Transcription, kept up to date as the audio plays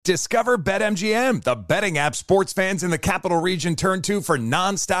Discover BetMGM, the betting app sports fans in the capital region turn to for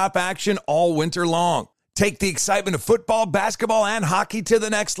nonstop action all winter long. Take the excitement of football, basketball, and hockey to the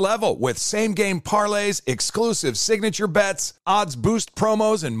next level with same-game parlays, exclusive signature bets, odds boost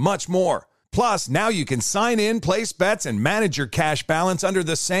promos, and much more. Plus, now you can sign in, place bets, and manage your cash balance under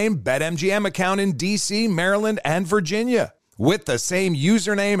the same BetMGM account in D.C., Maryland, and Virginia. With the same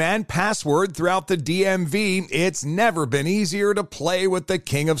username and password throughout the DMV, it's never been easier to play with the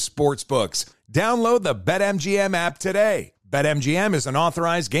king of sportsbooks. Download the BetMGM app today. BetMGM is an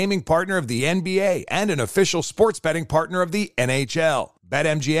authorized gaming partner of the NBA and an official sports betting partner of the NHL.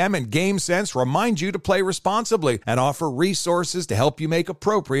 BetMGM and GameSense remind you to play responsibly and offer resources to help you make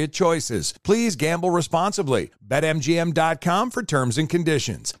appropriate choices. Please gamble responsibly. BetMGM.com for terms and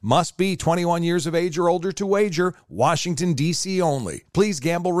conditions. Must be 21 years of age or older to wager. Washington, D.C. only. Please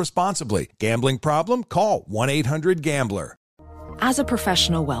gamble responsibly. Gambling problem? Call 1-800-GAMBLER. As a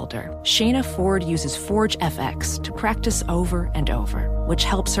professional welder, Shayna Ford uses Forge FX to practice over and over, which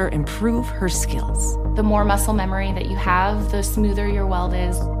helps her improve her skills. The more muscle memory that you have, the smoother your weld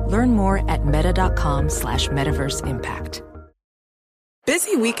is. Learn more at meta.com/metaverse impact.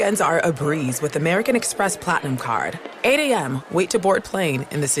 Busy weekends are a breeze with American Express Platinum Card. 8 a.m., wait to board plane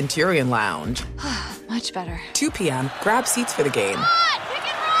in the Centurion Lounge. Much better. 2 p.m., grab seats for the game.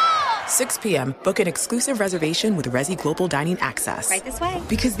 6 p.m., book an exclusive reservation with Resi Global Dining Access. Right this way.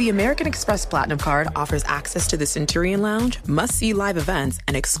 Because the American Express Platinum Card offers access to the Centurion Lounge, must-see live events,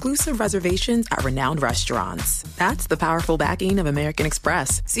 and exclusive reservations at renowned restaurants. That's the powerful backing of American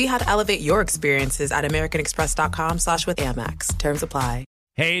Express. See how to elevate your experiences at americanexpress.com/withAmex. Terms apply.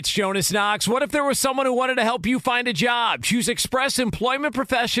 Hey, it's Jonas Knox. What if there was someone who wanted to help you find a job? Choose Express Employment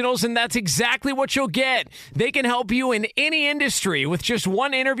Professionals, and that's exactly what you'll get. They can help you in any industry. With just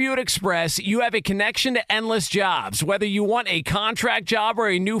one interview at Express, you have a connection to endless jobs. Whether you want a contract job or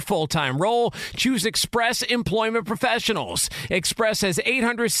a new full-time role, choose Express Employment Professionals. Express has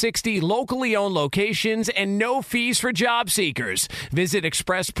 860 locally owned locations and no fees for job seekers. Visit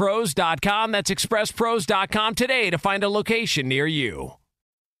expresspros.com. That's expresspros.com today to find a location near you.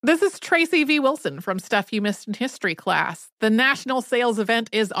 This is Tracy V. Wilson from Stuff You Missed in History class. The national sales event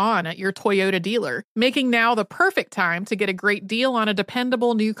is on at your Toyota dealer, making now the perfect time to get a great deal on a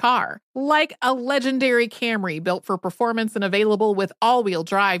dependable new car. Like a legendary Camry built for performance and available with all-wheel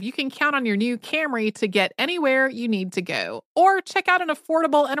drive, you can count on your new Camry to get anywhere you need to go. Or check out an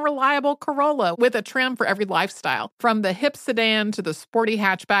affordable and reliable Corolla with a trim for every lifestyle. From the hip sedan to the sporty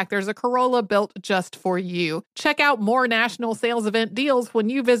hatchback, there's a Corolla built just for you. Check out more national sales event deals when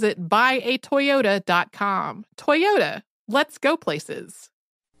you visit buyatoyota.com. Toyota, let's go places.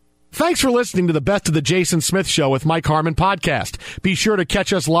 Thanks for listening to the Best of the Jason Smith Show with Mike Harmon podcast. Be sure to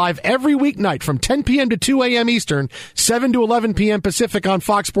catch us live every weeknight from 10 p.m. to 2 a.m. Eastern, 7 to 11 p.m. Pacific on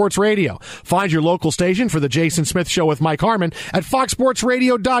Fox Sports Radio. Find your local station for the Jason Smith Show with Mike Harmon at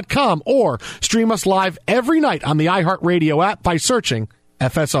foxsportsradio.com or stream us live every night on the iHeartRadio app by searching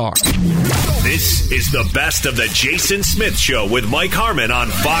FSR. This is the Best of the Jason Smith Show with Mike Harmon on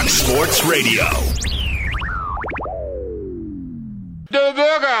Fox Sports Radio.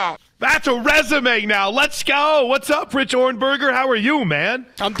 That's a resume now. Let's go. What's up, Rich Orenberger? How are you, man?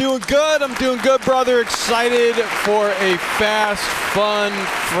 I'm doing good, brother. Excited for a fast, fun,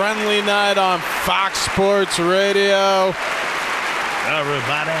 friendly night on Fox Sports Radio.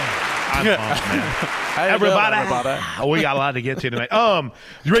 Everybody. I'm pumped, man. Everybody. We got a lot to get to tonight.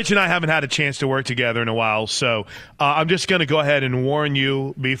 Rich and I haven't had a chance to work together in a while, so I'm just going to go ahead and warn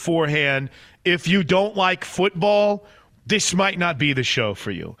you beforehand. If you don't like football, this might not be the show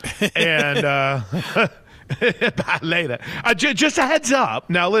for you. And later. Just a heads up.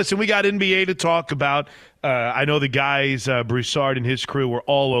 Now, listen, we got NBA to talk about. I know the guys, Broussard and his crew, were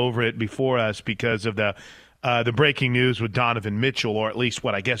all over it before us because of the breaking news with Donovan Mitchell, or at least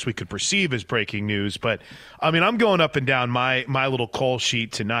what I guess we could perceive as breaking news. But, I mean, I'm going up and down my little call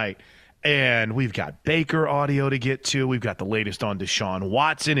sheet tonight. And we've got Baker audio to get to. We've got the latest on Deshaun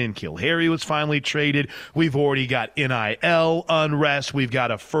Watson, and Harry was finally traded. We've already got NIL unrest. We've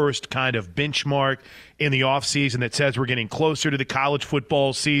got a first kind of benchmark in the offseason that says we're getting closer to the college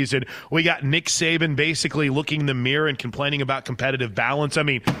football season. We got Nick Saban basically looking in the mirror and complaining about competitive balance. I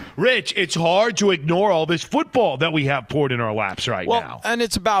mean, Rich, it's hard to ignore all this football that we have poured in our laps right now. And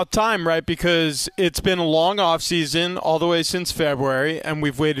it's about time, right? Because it's been a long offseason all the way since February, and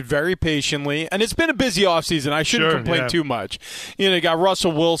we've waited very patiently. And it's been a busy offseason. I shouldn't complain too much. You got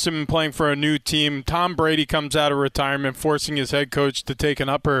Russell Wilson playing for a new team. Tom Brady comes out of retirement, forcing his head coach to take an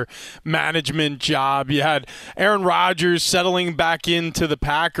upper management job. You had Aaron Rodgers settling back into the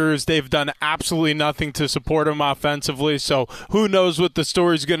Packers. They've done absolutely nothing to support him offensively, so who knows what the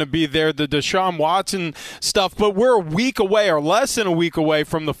story's going to be there. The Deshaun Watson stuff, but we're a week away or less than a week away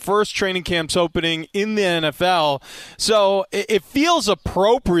from the first training camps opening in the NFL, so it feels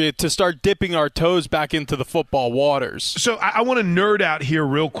appropriate to start dipping our toes back into the football waters. So I want to nerd out here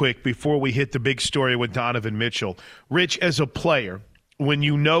real quick before we hit the big story with Donovan Mitchell. Rich, as a player, when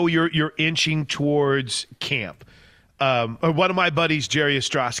you know you're inching towards camp, one of my buddies, Jerry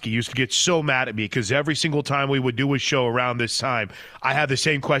Ostrowski, used to get so mad at me because every single time we would do a show around this time, I had the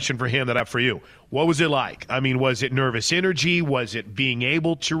same question for him that I have for you. What was it like? I mean, was it nervous energy? Was it being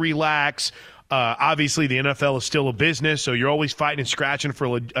able to relax? Obviously, the NFL is still a business, so you're always fighting and scratching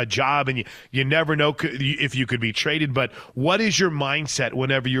for a job, and you never know if you could be traded. But what is your mindset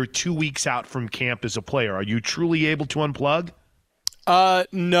whenever you're 2 weeks out from camp as a player? Are you truly able to unplug?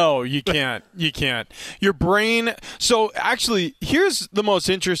 No, you can't. You can't. Your brain. So actually, here's the most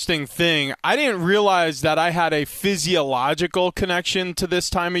interesting thing. I didn't realize that I had a physiological connection to this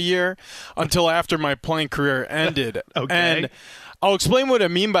time of year until after my playing career ended. Okay. And I'll explain what I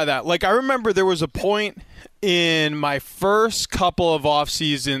mean by that. Like, I remember there was a point in my first couple of off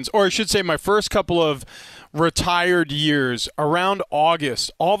seasons, or I should say my first couple of retired years, around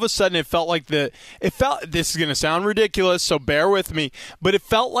August, all of a sudden it felt like this is going to sound ridiculous, so bear with me, but it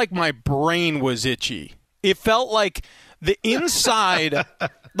felt like my brain was itchy. It felt like the inside,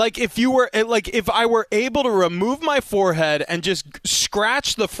 like if I were able to remove my forehead and just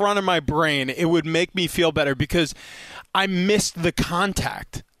scratch the front of my brain, it would make me feel better because I missed the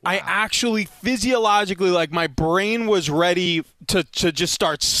contact. Wow. I actually physiologically, like, my brain was ready to just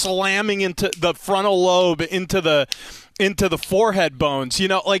start slamming into the frontal lobe, into the forehead bones. You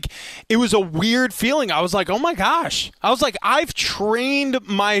know, like, it was a weird feeling. I was like, oh my gosh. I was like, I've trained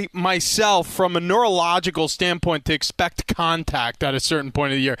myself from a neurological standpoint to expect contact at a certain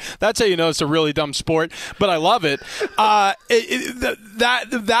point of the year. That's how you know it's a really dumb sport, but I love it. That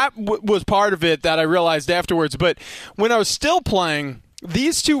was part of it that I realized afterwards. But when I was still playing,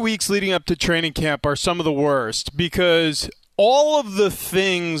 these 2 weeks leading up to training camp are some of the worst because all of the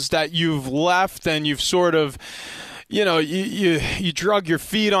things that you've left and you've sort of, you know, you drug your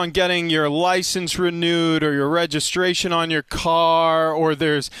feet on getting your license renewed or your registration on your car, or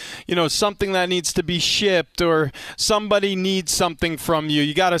there's, you know, something that needs to be shipped, or somebody needs something from you.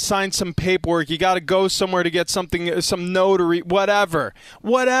 You got to sign some paperwork. You got to go somewhere to get something, some notary, whatever.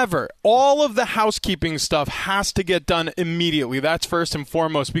 All of the housekeeping stuff has to get done immediately. That's first and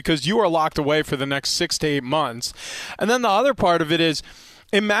foremost because you are locked away for the next 6 to 8 months. And then the other part of it is,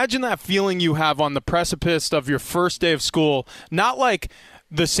 imagine that feeling you have on the precipice of your first day of school, not like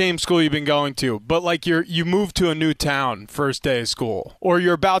the same school you've been going to, but like you moved to a new town first day of school, or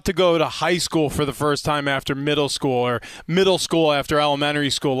you're about to go to high school for the first time after middle school, or middle school after elementary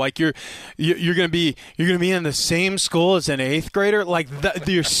school. Like you're gonna be in the same school as an 8th grader. Like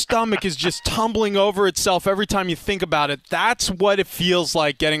your stomach is just tumbling over itself every time you think about it. That's what it feels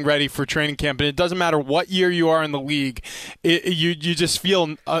like getting ready for training camp, and it doesn't matter what year you are in the league. You just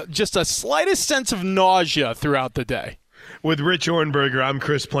feel just a slightest sense of nausea throughout the day. With Rich Orenberger, I'm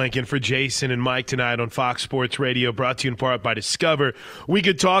Chris Plankin for Jason and Mike tonight on Fox Sports Radio, brought to you in part by Discover. We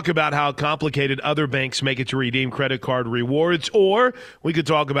could talk about how complicated other banks make it to redeem credit card rewards, or we could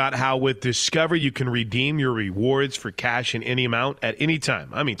talk about how with Discover you can redeem your rewards for cash in any amount at any time.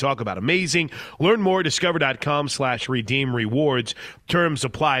 I mean, talk about amazing. Learn more at discover.com/redeem rewards. Terms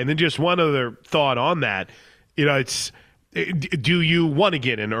apply. And then just one other thought on that. You know, do you want to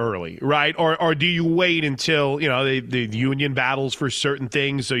get in early, right? Or do you wait until, you know, the union battles for certain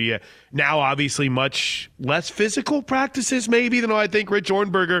things? So you now obviously much less physical practices maybe than I think Rich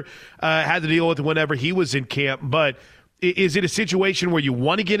Orenberger had to deal with whenever he was in camp. But is it a situation where you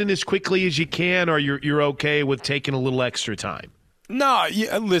want to get in as quickly as you can, or you're okay with taking a little extra time? No,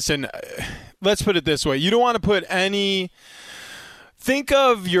 listen, let's put it this way. You don't want to put any... Think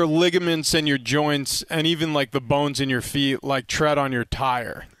of your ligaments and your joints and even like the bones in your feet like tread on your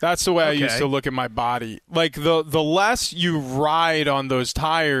tire. That's the way I used to look at my body. Like the less you ride on those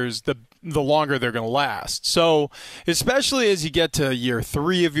tires, the longer they're going to last. So especially as you get to year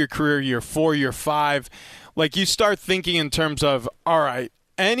 3 of your career, year 4, year 5, like you start thinking in terms of, all right,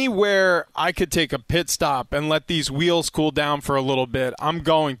 anywhere I could take a pit stop and let these wheels cool down for a little bit, I'm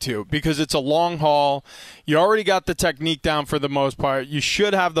going to, because it's a long haul. You already got the technique down for the most part. You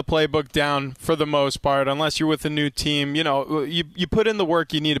should have the playbook down for the most part, unless you're with a new team. You know, you put in the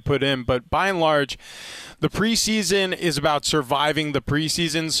work you need to put in, but by and large, the preseason is about surviving the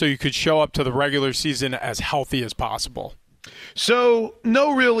preseason so you could show up to the regular season as healthy as possible. So,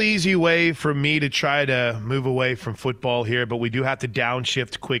 no real easy way for me to try to move away from football here, but we do have to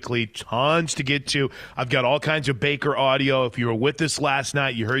downshift quickly. Tons to get to. I've got all kinds of Baker audio. If you were with us last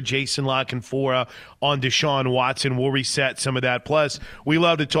night, you heard Jason La Canfora on Deshaun Watson. We'll reset some of that. Plus, we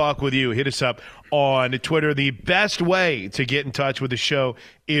love to talk with you. Hit us up on Twitter. The best way to get in touch with the show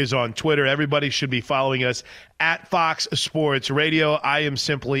is on Twitter. Everybody should be following us at Fox Sports Radio. I am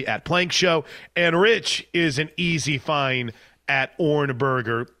simply at Plank Show, and Rich is an easy find at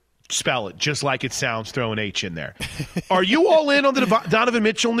Ornberger. Spell it just like it sounds, throw an H in there. Are you all in on the Donovan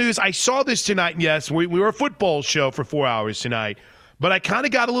Mitchell news? I saw this tonight, and yes, we were a football show for 4 hours tonight, but I kind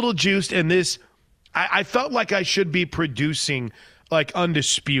of got a little juiced, and this, I felt like I should be producing like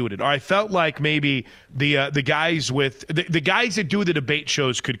Undisputed, or I felt like maybe the guys with the guys that do the debate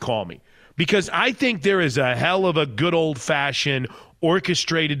shows could call me, because I think there is a hell of a good old-fashioned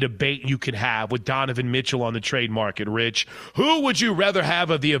orchestrated debate you could have with Donovan Mitchell on the trade market. Rich, who would you rather have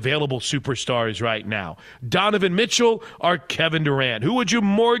of the available superstars right now, Donovan Mitchell or Kevin Durant? Who would you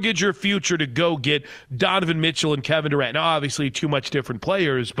mortgage your future to go get, Donovan Mitchell and Kevin Durant? Now, obviously, two much different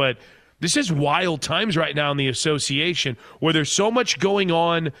players, but this is wild times right now in the association where there's so much going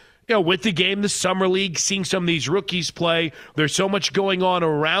on, with the game, the summer league, seeing some of these rookies play. There's so much going on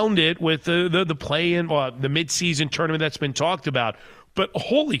around it with the play-in, the midseason tournament that's been talked about. But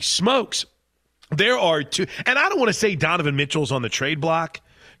holy smokes, there are two. And I don't want to say Donovan Mitchell's on the trade block,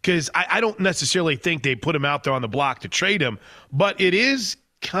 because I don't necessarily think they put him out there on the block to trade him. But it is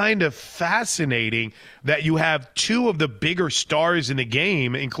kind of fascinating that you have two of the bigger stars in the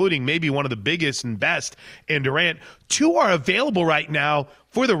game, including maybe one of the biggest and best in Durant. Two are available right now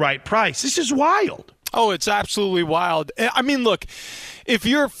for the right price. This is wild. Oh, it's absolutely wild. I mean, look, if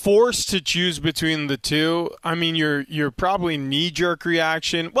you're forced to choose between the two, I mean, you're probably knee-jerk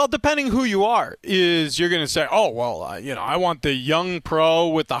reaction. Well, depending who you are, is you're going to say, oh, well, I want the young pro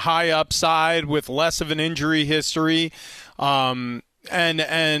with the high upside with less of an injury history.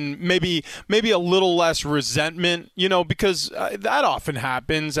 And maybe a little less resentment, because that often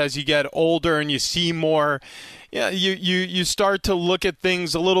happens as you get older and you see more. Yeah, you start to look at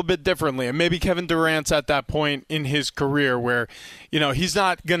things a little bit differently. And maybe Kevin Durant's at that point in his career where, he's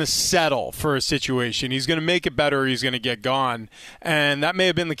not going to settle for a situation. He's going to make it better or he's going to get gone. And that may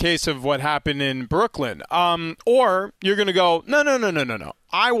have been the case of what happened in Brooklyn. Or you're going to go, no.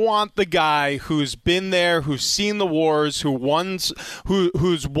 I want the guy who's been there, who's seen the wars,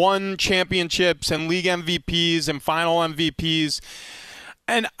 who's won championships and league MVPs and final MVPs.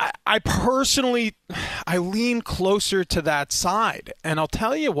 And I personally lean closer to that side. And I'll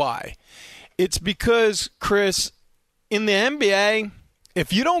tell you why. It's because, Chris, in the NBA,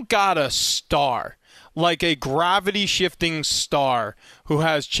 if you don't got a star, like a gravity-shifting star who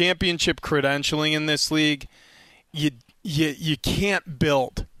has championship credentialing in this league, you can't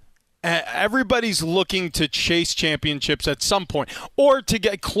build. Everybody's looking to chase championships at some point or to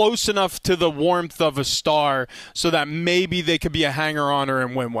get close enough to the warmth of a star so that maybe they could be a hanger-oner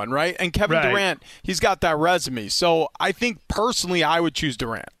and win one, right? And Kevin Durant, he's got that resume. So I think personally I would choose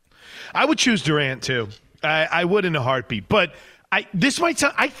Durant. I would choose Durant too. I would in a heartbeat. But this might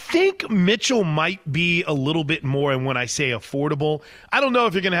sound, I think Mitchell might be a little bit more, and when I say affordable, I don't know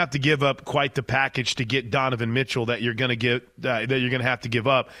if you're going to have to give up quite the package to get Donovan Mitchell that you're going to get that you're going to have to give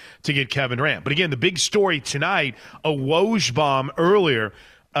up to get Kevin Durant. But again, the big story tonight, a Woj bomb earlier.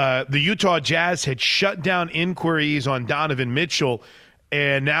 The Utah Jazz had shut down inquiries on Donovan Mitchell,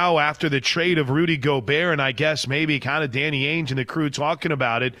 and now after the trade of Rudy Gobert, and I guess maybe kind of Danny Ainge and the crew talking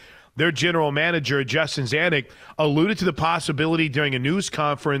about it, their general manager, Justin Zanuck, alluded to the possibility during a news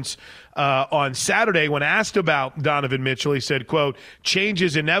conference on Saturday when asked about Donovan Mitchell. He said, quote, change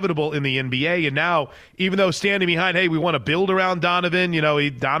is inevitable in the NBA. And now, even though standing behind, hey, we want to build around Donovan,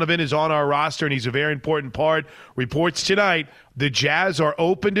 Donovan is on our roster and he's a very important part. Reports tonight, the Jazz are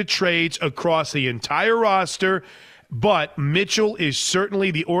open to trades across the entire roster. But Mitchell is certainly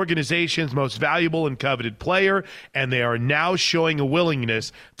the organization's most valuable and coveted player, and they are now showing a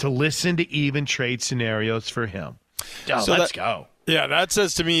willingness to listen to even trade scenarios for him. Let's go. Yeah, that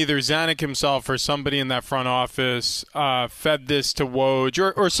says to me either Zanuck himself or somebody in that front office fed this to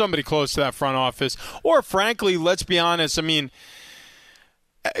Woj or somebody close to that front office. Or, frankly, let's be honest, that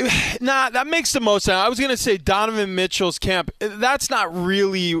makes the most sense. I was going to say Donovan Mitchell's camp. That's not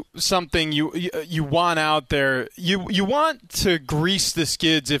really something you want out there. You want to grease the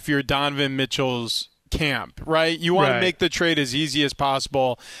skids if you're Donovan Mitchell's camp, right? You want to make the trade as easy as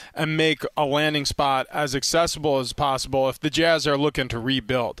possible and make a landing spot as accessible as possible if the Jazz are looking to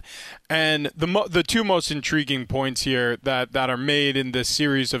rebuild. And the two most intriguing points here that are made in this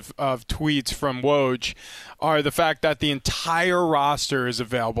series of tweets from Woj are the fact that the entire roster is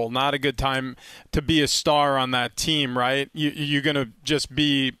available. Not a good time to be a star on that team, right? You're going to just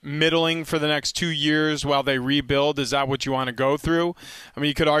be middling for the next 2 years while they rebuild. Is that what you want to go through? I mean,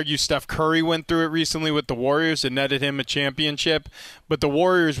 you could argue Steph Curry went through it recently with the Warriors and netted him a championship, but the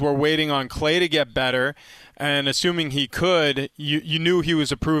Warriors were waiting on Klay to get better. And assuming he could, you knew he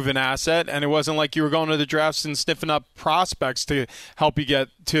was a proven asset, and it wasn't like you were going to the drafts and sniffing up prospects to help you get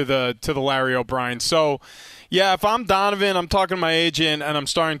to the Larry O'Brien. So, yeah, if I'm Donovan, I'm talking to my agent, and I'm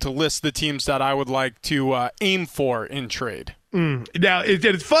starting to list the teams that I would like to aim for in trade. Now,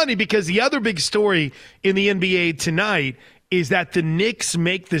 it's funny because the other big story in the NBA tonight is that the Knicks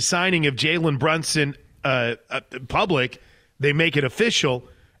make the signing of Jalen Brunson public. They make it official.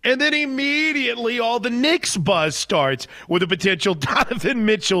 And then immediately all the Knicks buzz starts with a potential Donovan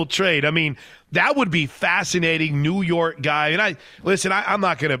Mitchell trade. I mean, that would be fascinating. New York guy. And I'm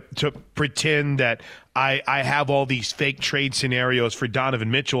not going to pretend that I have all these fake trade scenarios for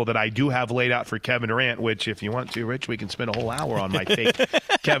Donovan Mitchell that I do have laid out for Kevin Durant, which if you want to, Rich, we can spend a whole hour on my fake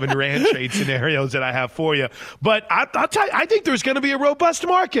Kevin Durant trade scenarios that I have for you. But I'll tell you, I think there's going to be a robust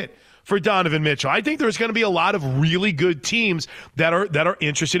market for Donovan Mitchell. I think there's going to be a lot of really good teams that are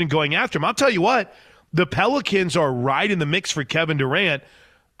interested in going after him. I'll tell you what, the Pelicans are right in the mix for Kevin Durant.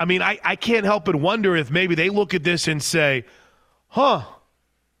 I mean, I can't help but wonder if maybe they look at this and say,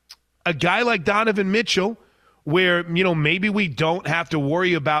 a guy like Donovan Mitchell, where, maybe we don't have to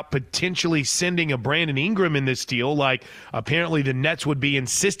worry about potentially sending a Brandon Ingram in this deal like apparently the Nets would be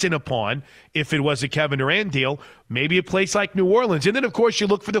insistent upon if it was a Kevin Durant deal, maybe a place like New Orleans. And then, of course, you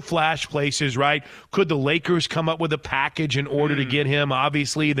look for the flash places, right? Could the Lakers come up with a package in order to get him?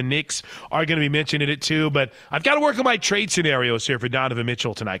 Obviously, the Knicks are going to be mentioning it too. But I've got to work on my trade scenarios here for Donovan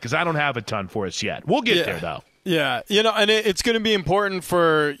Mitchell tonight because I don't have a ton for us yet. We'll get there, though. Yeah, and it's going to be important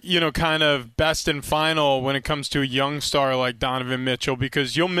for, kind of best and final when it comes to a young star like Donovan Mitchell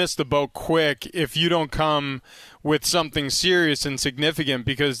because you'll miss the boat quick if you don't come with something serious and significant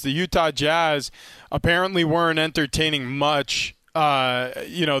because the Utah Jazz apparently weren't entertaining much.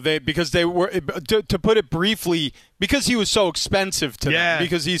 Because they were, to put it briefly, because he was so expensive to them,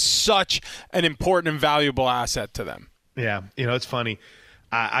 because he's such an important and valuable asset to them. Yeah, it's funny.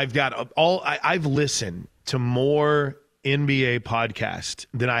 I've listened to more NBA podcasts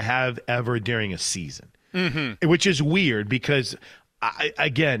than I have ever during a season, which is weird because,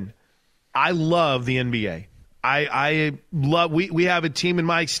 I love the NBA. I love – we have a team in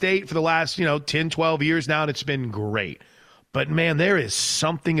my state for the last, 10, 12 years now, and it's been great. But, man, there is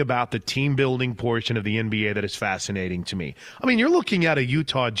something about the team-building portion of the NBA that is fascinating to me. I mean, you're looking at a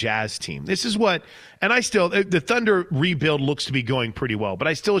Utah Jazz team. This is what – and the Thunder rebuild looks to be going pretty well. But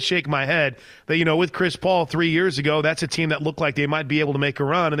I still shake my head that, with Chris Paul 3 years ago, that's a team that looked like they might be able to make a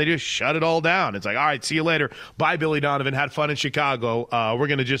run, and they just shut it all down. It's like, all right, see you later. Bye, Billy Donovan. Had fun in Chicago. We're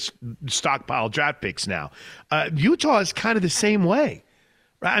going to just stockpile draft picks now. Utah is kind of the same way.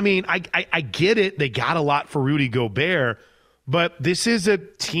 I mean, I get it. They got a lot for Rudy Gobert. But this is a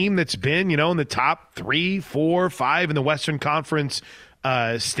team that's been, in the top 3, 4, 5 in the Western Conference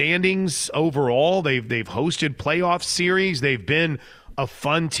standings overall. They've hosted playoff series. They've been a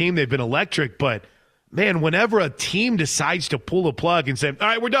fun team. They've been electric. But, man, whenever a team decides to pull a plug and say, all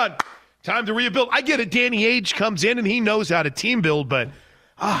right, we're done. Time to rebuild. I get it. Danny Ainge comes in and he knows how to team build. But,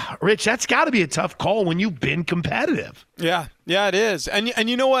 Rich, that's got to be a tough call when you've been competitive. Yeah, it is. And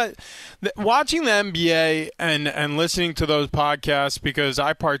you know what? Watching the NBA and listening to those podcasts, because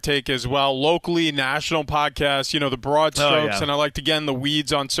I partake as well, locally, national podcasts, the broad strokes, and I like to get in the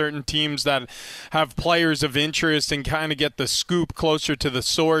weeds on certain teams that have players of interest and kind of get the scoop closer to the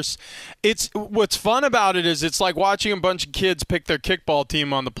source. What's fun about it is it's like watching a bunch of kids pick their kickball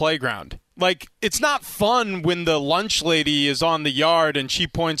team on the playground. Like, it's not fun when the lunch lady is on the yard and she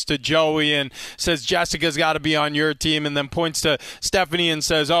points to Joey and says, Jessica's got to be on your team, and then points to Stephanie and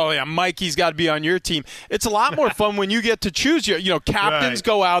says, oh, yeah, Mikey's got to be on your team. It's a lot more fun when you get to choose your, captains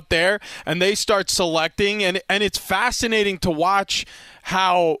go out there and they start selecting, and it's fascinating to watch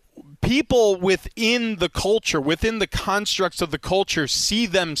how people within the culture, within the constructs of the culture, see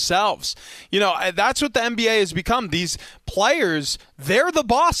themselves. That's what the NBA has become. These players, they're the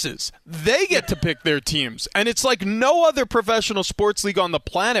bosses. They get to pick their teams. And it's like no other professional sports league on the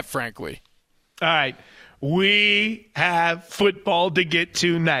planet, frankly. All right. We have football to get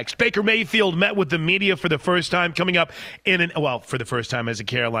to next. Baker Mayfield met with the media for the first time coming up for the first time as a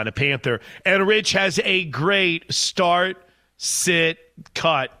Carolina Panther. And Rich has a great start, sit,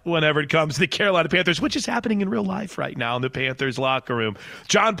 cut whenever it comes to the Carolina Panthers, which is happening in real life right now in the Panthers locker room.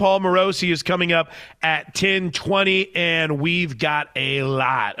 John Paul Morosi is coming up at 10:20, and we've got a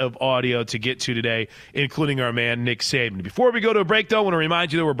lot of audio to get to today, including our man Nick Saban. Before we go to a break, though, I want to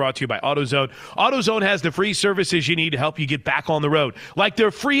remind you that we're brought to you by AutoZone. AutoZone has the free services you need to help you get back on the road, like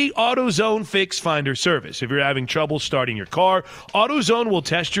their free AutoZone Fix Finder service. If you're having trouble starting your car, AutoZone will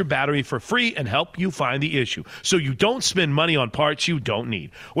test your battery for free and help you find the issue, so you don't spend money on parts you don't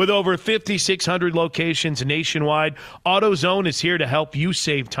need. With over 5,600 locations nationwide, AutoZone is here to help you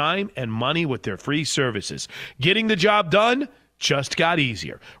save time and money with their free services. Getting the job done just got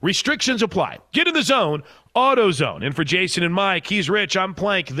easier. Restrictions apply. Get in the zone, AutoZone. And for Jason and Mike, he's Rich, I'm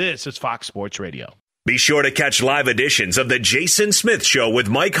Plank. This is Fox Sports Radio. Be sure to catch live editions of The Jason Smith Show with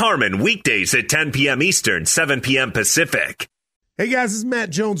Mike Harmon weekdays at 10 p.m. Eastern, 7 p.m. Pacific. Hey guys, this is Matt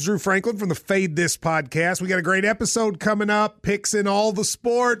Jones, Drew Franklin from the Fade This podcast. We got a great episode coming up, picks in all the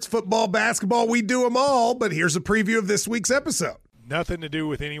sports, football, basketball, we do them all, but here's a preview of this week's episode. Nothing to do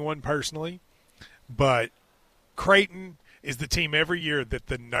with anyone personally, but Creighton is the team every year that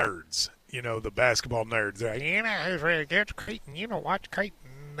the nerds, the basketball nerds, they're like, who's really good to Creighton? Watch Creighton.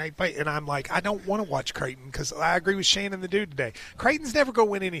 They play. And I'm like, I don't want to watch Creighton because I agree with Shannon the dude today. Creighton's never going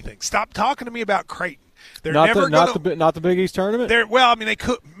to win anything. Stop talking to me about Creighton. They're not never not the Big East tournament. They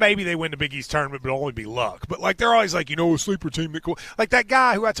could maybe they win the Big East tournament, but it'll only be luck. But they're always like, a sleeper team. Like that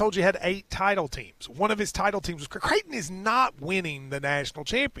guy who I told you had 8 title teams. One of his title teams was Creighton is not winning the national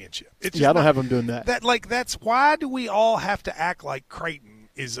championship. I don't have them doing that. That's why do we all have to act like Creighton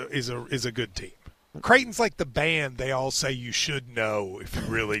is a good team? Creighton's like the band they all say you should know if you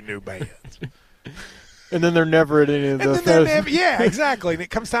really knew bands. And then they're never at any of the yeah, exactly. And it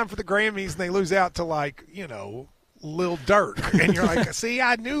comes time for the Grammys, and they lose out to, Lil Durk. And you're like, see,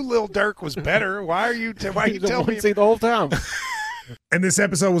 I knew Lil Durk was better. Why are you telling me? The whole time. And this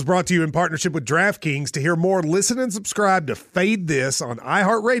episode was brought to you in partnership with DraftKings. To hear more, listen and subscribe to Fade This on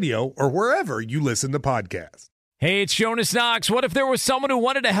iHeartRadio or wherever you listen to podcasts. Hey, it's Jonas Knox. What if there was someone who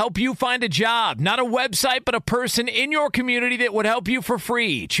wanted to help you find a job? Not a website, but a person in your community that would help you for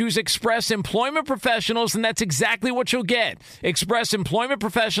free. Choose Express Employment Professionals, and that's exactly what you'll get. Express Employment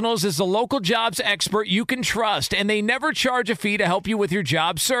Professionals is the local jobs expert you can trust, and they never charge a fee to help you with your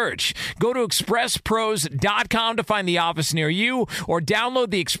job search. Go to expresspros.com to find the office near you, or download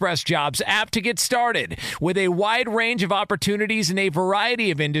the Express Jobs app to get started. With a wide range of opportunities in a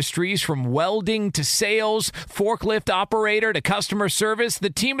variety of industries, from welding to sales, forklift operator to customer service, the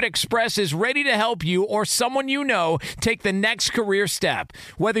team at Express is ready to help you or someone you know take the next career step.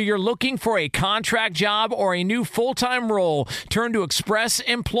 Whether you're looking for a contract job or a new full-time role, turn to Express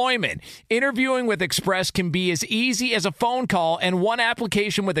Employment. Interviewing with Express can be as easy as a phone call, and one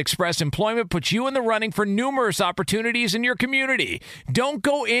application with Express Employment puts you in the running for numerous opportunities in your community. Don't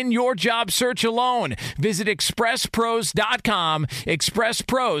go in your job search alone. Visit expresspros.com,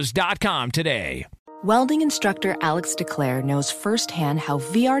 expresspros.com today. Welding instructor Alex DeClaire knows firsthand how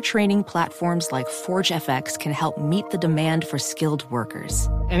VR training platforms like ForgeFX can help meet the demand for skilled workers.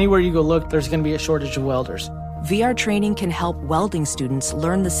 Anywhere you go look, there's going to be a shortage of welders. VR training can help welding students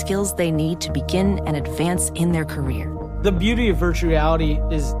learn the skills they need to begin and advance in their career. The beauty of virtual reality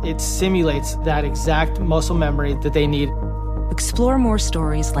is it simulates that exact muscle memory that they need. Explore more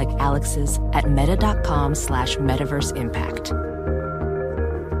stories like Alex's at meta.com/metaverseimpact.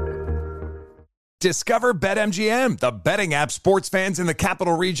 Discover BetMGM, the betting app sports fans in the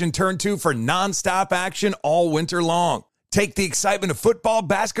capital region turn to for nonstop action all winter long. Take the excitement of football,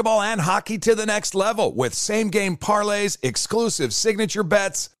 basketball, and hockey to the next level with same-game parlays, exclusive signature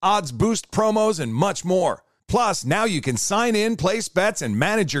bets, odds boost promos, and much more. Plus, now you can sign in, place bets, and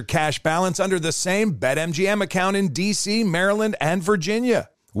manage your cash balance under the same BetMGM account in D.C., Maryland, and Virginia.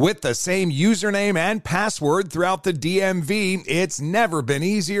 With the same username and password throughout the DMV, it's never been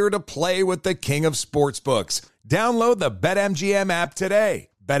easier to play with the king of sportsbooks. Download the BetMGM app today.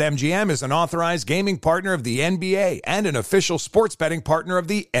 BetMGM is an authorized gaming partner of the NBA and an official sports betting partner of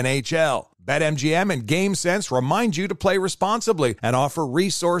the NHL. BetMGM and GameSense remind you to play responsibly and offer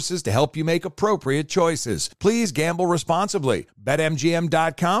resources to help you make appropriate choices. Please gamble responsibly.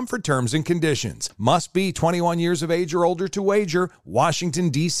 BetMGM.com for terms and conditions. Must be 21 years of age or older to wager. Washington,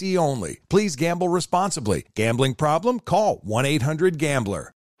 D.C. only. Please gamble responsibly. Gambling problem? Call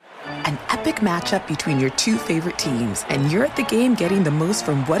 1-800-GAMBLER. An epic matchup between your two favorite teams, and you're at the game getting the most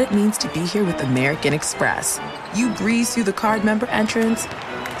from what it means to be here with American Express. You breeze through the card member entrance,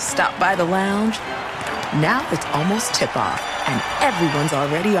 stop by the lounge. Now it's almost tip-off, and everyone's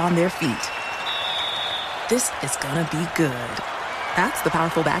already on their feet. This is gonna be good. That's the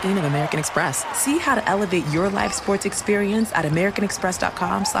powerful backing of American Express. See how to elevate your live sports experience at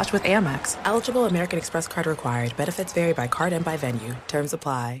americanexpress.com/withAmex. Eligible American Express card required. Benefits vary by card and by venue. Terms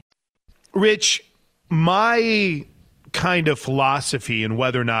apply. Rich, my kind of philosophy in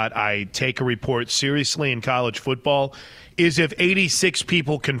whether or not I take a report seriously in college football is if 86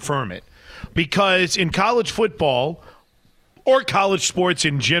 people confirm it. Because in college football, or college sports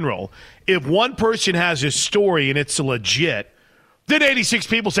in general, if one person has a story and it's legit, then 86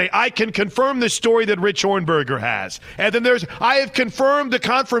 people say, I can confirm the story that Rich Hornberger has. And then I have confirmed the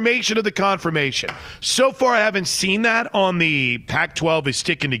confirmation of the confirmation. So far, I haven't seen that on the Pac-12 is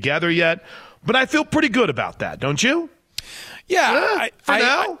sticking together yet, but I feel pretty good about that, don't you? Yeah, for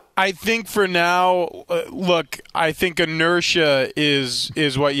now? I think for now, look, I think inertia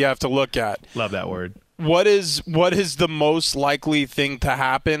is what you have to look at. Love that word. What is the most likely thing to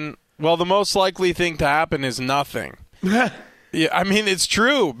happen? Well, the most likely thing to happen is nothing. Yeah, I mean, it's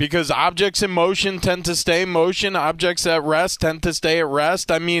true because objects in motion tend to stay in motion. Objects at rest tend to stay at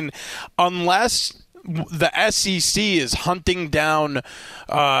rest. I mean, unless the SEC is hunting down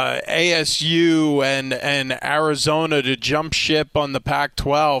ASU and Arizona to jump ship on the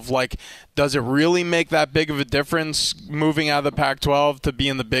Pac-12, like, does it really make that big of a difference moving out of the Pac-12 to be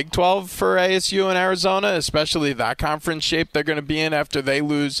in the Big 12 for ASU and Arizona, especially that conference shape they're going to be in after they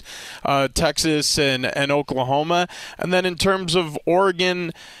lose Texas and Oklahoma? And then in terms of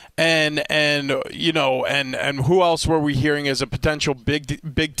Oregon and you know and who else were we hearing as a potential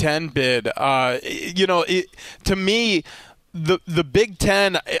Big Ten bid? To me, the Big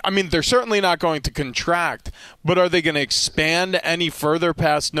Ten, I mean, they're certainly not going to contract, but are they going to expand any further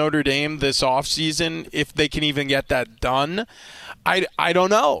past Notre Dame this offseason if they can even get that done? I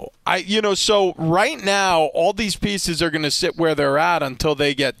don't know. So right now, all these pieces are going to sit where they're at until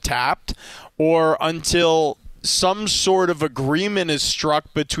they get tapped or until some sort of agreement is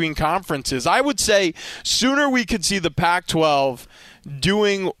struck between conferences. I would say sooner we could see the Pac-12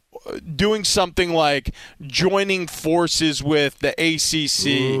 doing something like joining forces with the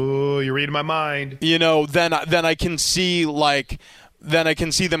ACC. Ooh, you're reading my mind. Then I can see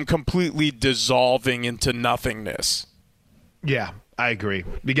them completely dissolving into nothingness. Yeah, I agree.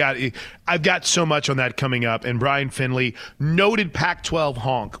 I've got so much on that coming up, and Brian Finley, noted Pac-12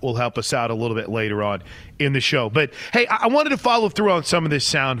 honk, will help us out a little bit later on in the show. But, hey, I wanted to follow through on some of this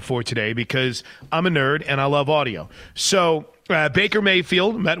sound for today because I'm a nerd and I love audio. So Baker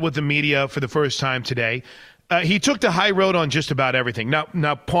Mayfield met with the media for the first time today. He took the high road on just about everything.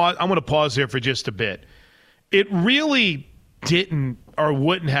 Now pause. I want to pause there for just a bit. It really didn't or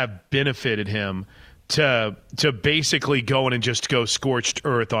wouldn't have benefited him to basically go in and just go scorched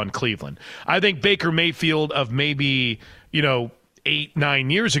earth on Cleveland. I think Baker Mayfield of maybe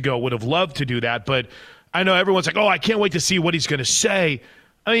 8-9 years ago would have loved to do that, but I know everyone's like, oh, I can't wait to see what he's going to say.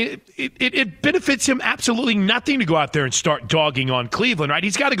 I mean, it benefits him absolutely nothing to go out there and start dogging on Cleveland, right?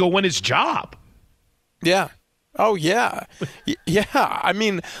 He's got to go win his job. Yeah. Oh, yeah. Yeah. I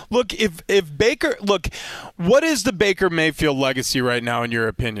mean, look, if Baker – look, what is the Baker Mayfield legacy right now in your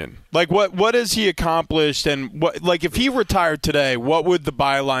opinion? Like, what has he accomplished? And, if he retired today, what would the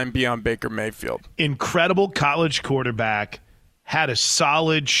byline be on Baker Mayfield? Incredible college quarterback, had a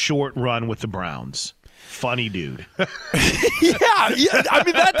solid short run with the Browns. Funny dude. yeah. I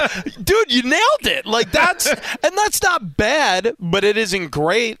mean, dude, you nailed it. Like, that's not bad, but it isn't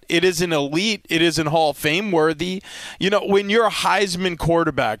great. It isn't elite. It isn't Hall of Fame worthy. When you're a Heisman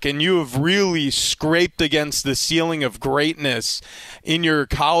quarterback and you have really scraped against the ceiling of greatness in your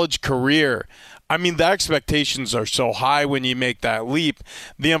college career, I mean, the expectations are so high when you make that leap.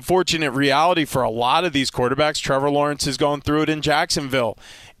 The unfortunate reality for a lot of these quarterbacks, Trevor Lawrence is going through it in Jacksonville,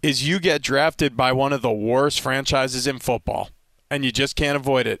 is you get drafted by one of the worst franchises in football, and you just can't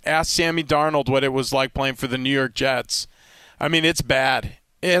avoid it. Ask Sammy Darnold what it was like playing for the New York Jets. I mean, it's bad.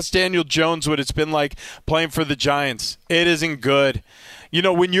 Ask Daniel Jones what it's been like playing for the Giants. It isn't good.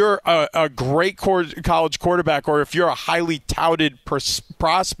 When you're a great college quarterback, or if you're a highly touted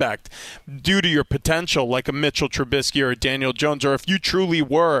prospect due to your potential, like a Mitchell Trubisky or a Daniel Jones, or if you truly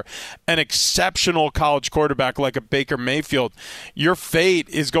were an exceptional college quarterback like a Baker Mayfield, your fate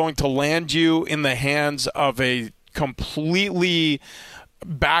is going to land you in the hands of a completely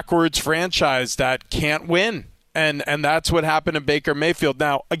backwards franchise that can't win. And that's what happened to Baker Mayfield.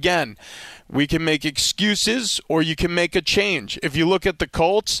 Now, again, we can make excuses or you can make a change. If you look at the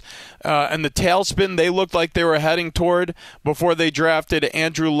Colts and the tailspin they looked like they were heading toward before they drafted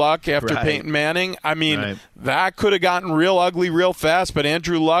Andrew Luck after Peyton Manning, I mean, that could have gotten real ugly real fast, but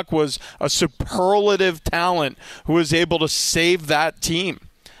Andrew Luck was a superlative talent who was able to save that team.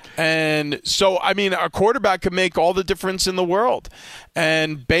 And so, I mean, a quarterback could make all the difference in the world.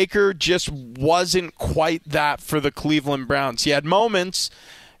 And Baker just wasn't quite that for the Cleveland Browns. He had moments.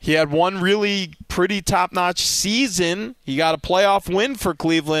 He had one really pretty top-notch season. He got a playoff win for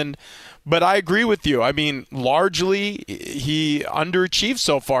Cleveland. But I agree with you. I mean, largely, he underachieved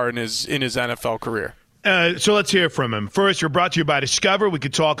so far in his NFL career. So let's hear from him. First, we're brought to you by Discover. We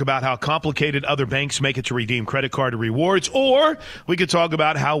could talk about how complicated other banks make it to redeem credit card rewards, or we could talk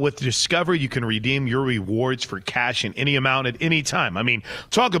about how with Discover you can redeem your rewards for cash in any amount at any time. I mean,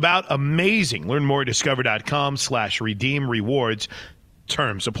 talk about amazing. Learn more at discover.com/redeem rewards.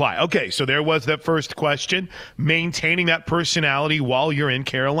 Terms apply. Okay, so there was that first question, maintaining that personality while you're in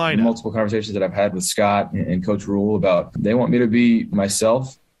Carolina. Multiple conversations that I've had with Scott and Coach Rule about they want me to be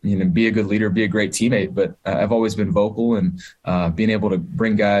myself, be a good leader, be a great teammate. But I've always been vocal and being able to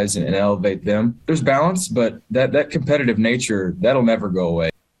bring guys and elevate them. There's balance, but that competitive nature, that'll never go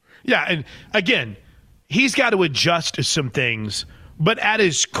away. Yeah, and again, he's got to adjust to some things. But at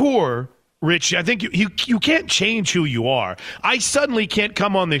his core, Rich, I think you can't change who you are. I suddenly can't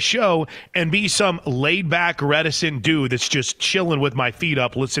come on this show and be some laid-back, reticent dude that's just chilling with my feet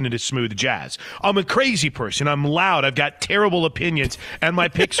up listening to smooth jazz. I'm a crazy person. I'm loud. I've got terrible opinions, and my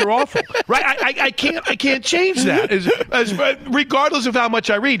picks are awful. Right? I can't change that. Regardless of how much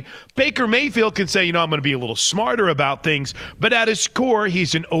I read, Baker Mayfield can say, I'm going to be a little smarter about things, but at his core,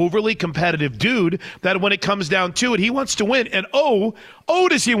 he's an overly competitive dude that when it comes down to it, he wants to win. And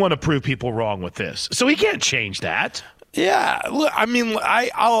does he want to prove people wrong with this? So he can't change that. Yeah, look, I mean,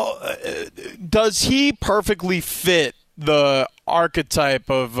 does he perfectly fit the archetype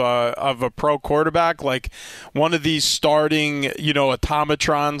of a pro quarterback, like one of these starting,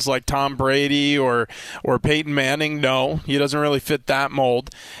 automatrons like Tom Brady or Peyton Manning? No, he doesn't really fit that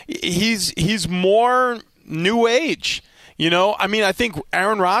mold. He's more new age. I think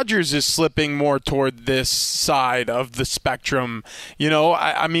Aaron Rodgers is slipping more toward this side of the spectrum.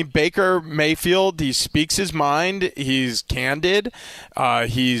 Baker Mayfield, he speaks his mind. He's candid.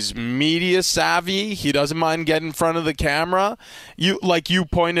 He's media savvy. He doesn't mind getting in front of the camera. Like you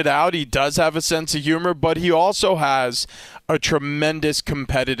pointed out, he does have a sense of humor, but he also has a tremendous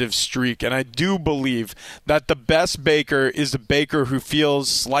competitive streak. And I do believe that the best Baker is the Baker who feels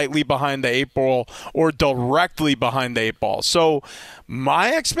slightly behind the eight ball or directly behind the eight ball. So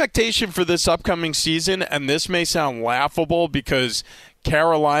my expectation for this upcoming season, and this may sound laughable because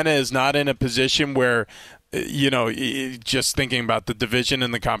Carolina is not in a position where, just thinking about the division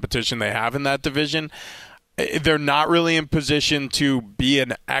and the competition they have in that division, they're not really in position to be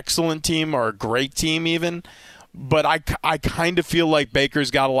an excellent team or a great team even. But I kind of feel like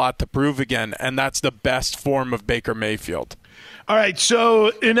Baker's got a lot to prove again, and that's the best form of Baker Mayfield. All right, so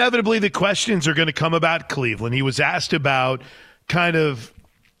inevitably the questions are going to come about Cleveland. He was asked about kind of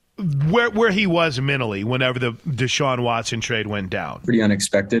where he was mentally whenever the Deshaun Watson trade went down. Pretty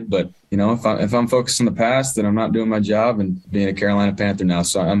unexpected, but if I'm focused on the past, then I'm not doing my job and being a Carolina Panther now.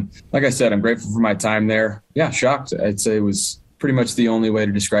 So I'm grateful for my time there. Yeah, shocked. I'd say it was pretty much the only way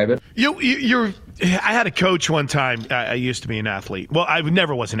to describe it. I had a coach one time. I used to be an athlete. Well, I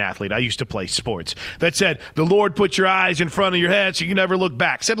never was an athlete. I used to play sports. That said, the Lord put your eyes in front of your head so you can never look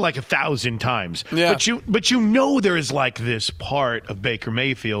back. Said it like 1,000 times. Yeah. But there is like this part of Baker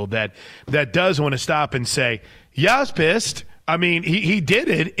Mayfield that does want to stop and say, yeah, I was pissed. I mean, he did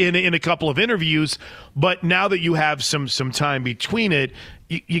it in a couple of interviews, but now that you have some time between it,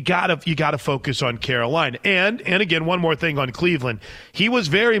 you gotta focus on Carolina. And again, one more thing on Cleveland. He was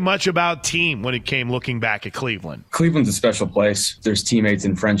very much about team when it came looking back at Cleveland. Cleveland's a special place. There's teammates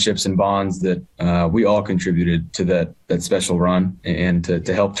and friendships and bonds that we all contributed to that special run and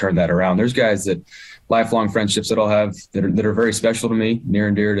to help turn that around. There's guys that lifelong friendships that I'll have that are very special to me, near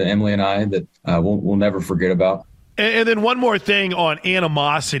and dear to Emily and I, that we'll never forget about. And then one more thing on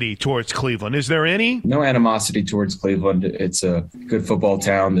animosity towards Cleveland. Is there any? No animosity towards Cleveland. It's a good football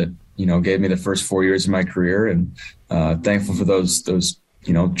town that, gave me the first 4 years of my career, and thankful for those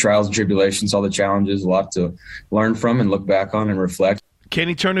trials and tribulations, all the challenges, a lot to learn from and look back on and reflect. Can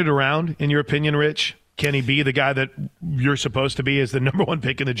he turn it around, in your opinion, Rich? Can he be the guy that you're supposed to be as the number one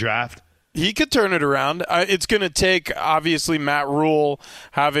pick in the draft? He could turn it around. It's going to take, obviously, Matt Rule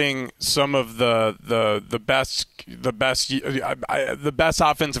having some of the best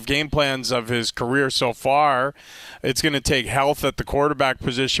offensive game plans of his career so far. It's going to take health at the quarterback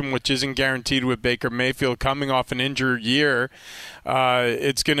position, which isn't guaranteed with Baker Mayfield coming off an injured year.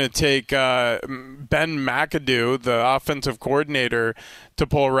 It's going to take Ben McAdoo, the offensive coordinator, to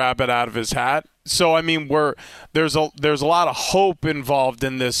pull a rabbit out of his hat. So I mean, there's a lot of hope involved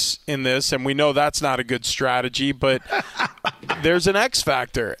in this, and we know that's not a good strategy. But there's an X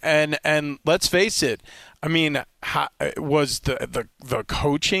factor, and let's face it. I mean, was the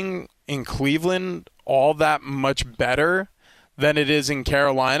coaching in Cleveland all that much better than it is in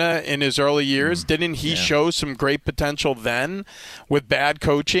Carolina in his early years? Didn't he show some great potential then with bad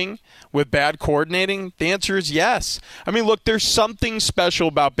coaching, with bad coordinating? The answer is yes. I mean, look, there's something special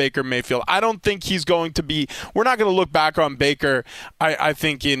about Baker Mayfield. I don't think he's going to be – we're not going to look back on Baker, I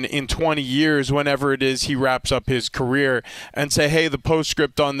think, in 20 years, whenever it is he wraps up his career, and say, hey, the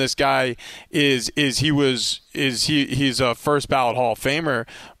postscript on this guy is he's a first ballot Hall of Famer.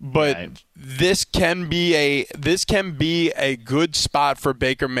 But right. This can be a good spot for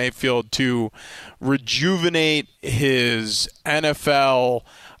Baker Mayfield to rejuvenate his NFL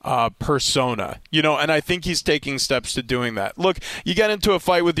persona, and I think he's taking steps to doing that. Look, you get into a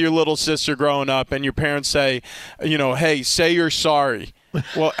fight with your little sister growing up, and your parents say, hey, say you're sorry.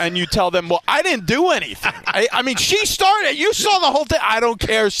 Well, and you tell them, well, I didn't do anything. I mean, she started. You saw the whole thing. I don't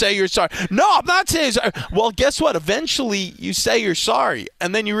care. Say you're sorry. No, I'm not saying sorry. Well, guess what? Eventually, you say you're sorry,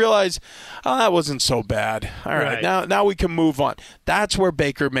 and then you realize, oh, that wasn't so bad. All right. Now we can move on. That's where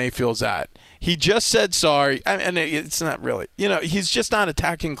Baker Mayfield's at. He just said sorry, and it's not really. He's just not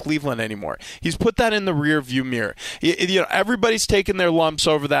attacking Cleveland anymore. He's put that in the rear view mirror. Everybody's taking their lumps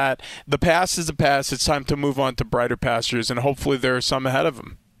over that. The past is the past. It's time to move on to brighter pastures, and hopefully there are some ahead of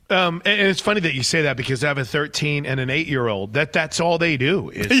him. And it's funny that you say that, because I have a 13 and an 8-year-old. That's all they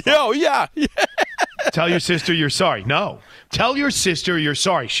do. Yeah. Tell your sister you're sorry. No. Tell your sister you're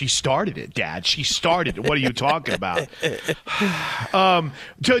sorry. She started it, Dad. She started it. What are you talking about?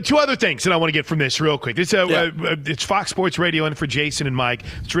 Two other things that I want to get from this real quick. It's Fox Sports Radio, and for Jason and Mike,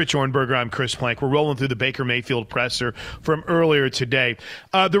 it's Rich Ornberger. I'm Chris Plank. We're rolling through the Baker Mayfield presser from earlier today.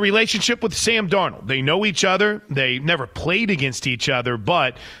 The relationship with Sam Darnold. They know each other. They never played against each other,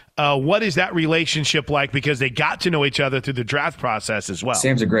 but what is that relationship like? Because they got to know each other through the draft process as well.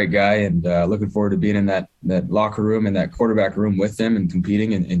 Sam's a great guy, and looking forward to being in that locker room and that quarterback room with them and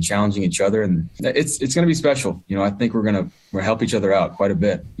competing and challenging each other. And it's going to be special. I think we're going to help each other out quite a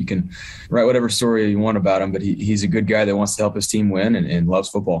bit. You can write whatever story you want about him, but he's a good guy that wants to help his team win and loves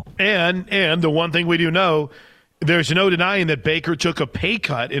football. And the one thing we do know, there's no denying that Baker took a pay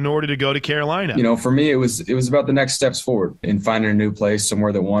cut in order to go to Carolina. For me, it was about the next steps forward in finding a new place,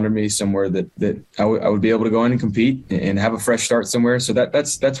 somewhere that wanted me, somewhere that I would be able to go in and compete and have a fresh start somewhere. So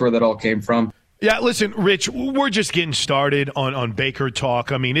that's where that all came from. Yeah, listen, Rich, we're just getting started on Baker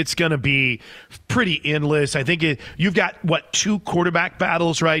talk. I mean, it's going to be pretty endless. I think you've got, 2 quarterback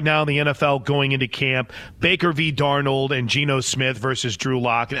battles right now in the NFL going into camp. Baker v. Darnold and Geno Smith versus Drew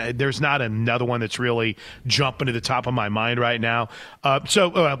Lock. There's not another one that's really jumping to the top of my mind right now.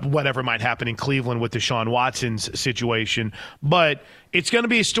 So whatever might happen in Cleveland with Deshaun Watson's situation. But it's going to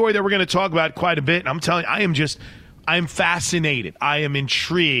be a story that we're going to talk about quite a bit. And I'm telling you, I'm fascinated. I am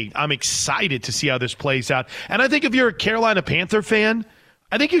intrigued. I'm excited to see how this plays out. And I think if you're a Carolina Panther fan,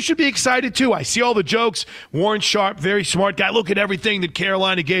 I think you should be excited too. I see all the jokes. Warren Sharp, very smart guy. Look at everything that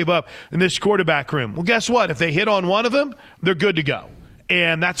Carolina gave up in this quarterback room. Well, guess what? If they hit on one of them, they're good to go.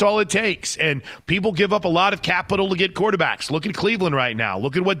 And that's all it takes. And people give up a lot of capital to get quarterbacks. Look at Cleveland right now.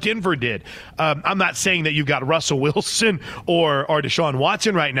 Look at what Denver did. I'm not saying that you've got Russell Wilson or Deshaun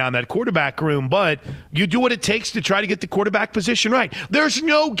Watson right now in that quarterback room, but you do what it takes to try to get the quarterback position right. There's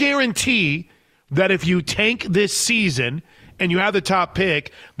no guarantee that if you tank this season and you have the top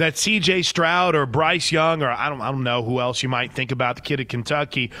pick, that C.J. Stroud or Bryce Young or I don't know who else you might think about, the kid at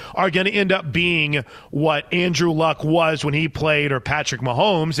Kentucky, are going to end up being what Andrew Luck was when he played, or Patrick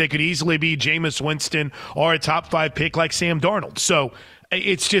Mahomes. They could easily be Jameis Winston or a top 5 pick like Sam Darnold. So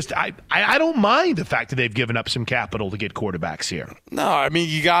it's just I don't mind the fact that they've given up some capital to get quarterbacks here. No, I mean,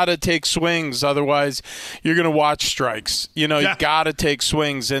 you got to take swings. Otherwise, you're going to watch strikes. You got to take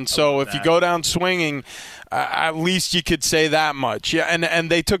swings. And so if you go down swinging, At least you could say that much. Yeah, and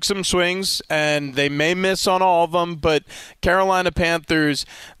they took some swings, and they may miss on all of them, but Carolina Panthers,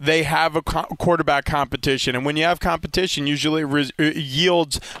 they have a quarterback competition, and when you have competition, usually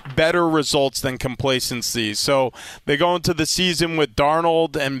yields better results than complacency. So they go into the season with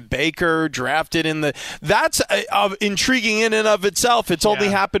Darnold and Baker drafted in the – that's intriguing in and of itself. It's only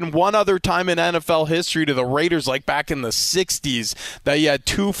happened one other time in NFL history to the Raiders, like back in the 60s, that you had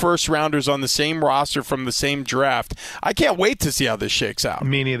 2 first-rounders on the same roster from the same draft. I can't wait to see how this shakes out.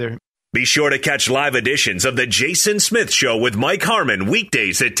 Me neither. Be sure to catch live editions of The Jason Smith Show with Mike Harmon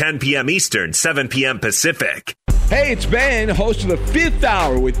weekdays at 10 p.m. Eastern, 7 p.m. Pacific. Hey, it's Ben, host of the Fifth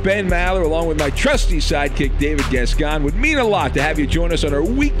Hour with Ben Maller, along with my trusty sidekick, David Gascon. Would mean a lot to have you join us on our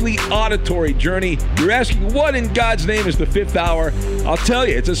weekly auditory journey. You're asking, what in God's name is the Fifth Hour? I'll tell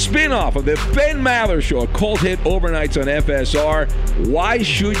you, it's a spin-off of the Ben Maller Show, a cult hit overnights on FSR. Why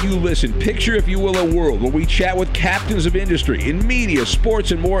should you listen? Picture, if you will, a world where we chat with captains of industry in media,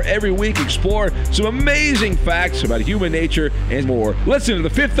 sports, and more every week. Explore some amazing facts about human nature and more. Listen to the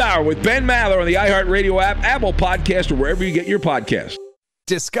Fifth Hour with Ben Maller on the iHeartRadio app, Apple Podcast, or wherever you get your podcast.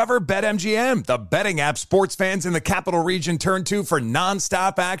 Discover BetMGM, the betting app sports fans in the capital region turn to for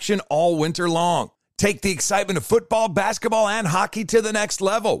nonstop action all winter long. Take the excitement of football, basketball, and hockey to the next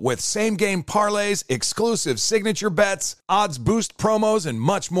level with same-game parlays, exclusive signature bets, odds boost promos, and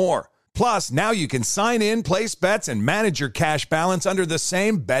much more. Plus, now you can sign in, place bets, and manage your cash balance under the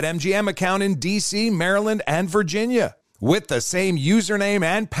same BetMGM account in D.C., Maryland, and Virginia. With the same username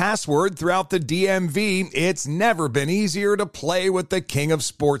and password throughout the DMV, it's never been easier to play with the king of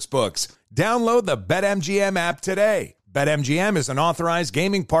sportsbooks. Download the BetMGM app today. BetMGM is an authorized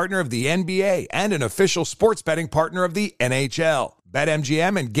gaming partner of the NBA and an official sports betting partner of the NHL.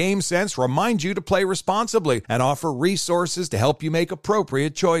 BetMGM and GameSense remind you to play responsibly and offer resources to help you make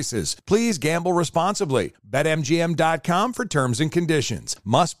appropriate choices. Please gamble responsibly. BetMGM.com for terms and conditions.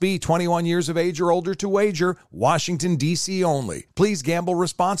 Must be 21 years of age or older to wager. Washington, D.C. only. Please gamble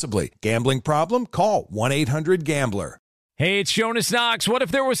responsibly. Gambling problem? Call 1-800-GAMBLER. Hey, it's Jonas Knox. What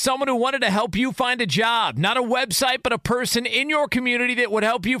if there was someone who wanted to help you find a job? Not a website, but a person in your community that would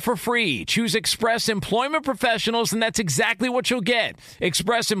help you for free. Choose Express Employment Professionals, and that's exactly what you'll get.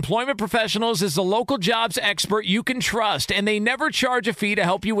 Express Employment Professionals is the local jobs expert you can trust, and they never charge a fee to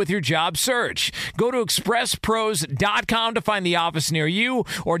help you with your job search. Go to expresspros.com to find the office near you,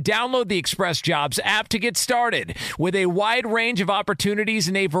 or download the Express Jobs app to get started. With a wide range of opportunities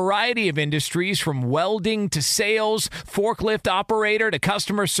in a variety of industries, from welding to sales, forklift operator to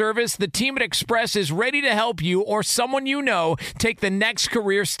customer service, the team at Express is ready to help you or someone you know take the next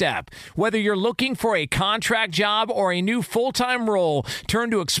career step. Whether you're looking for a contract job or a new full-time role, turn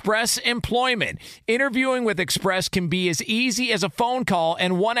to Express Employment. Interviewing with Express can be as easy as a phone call,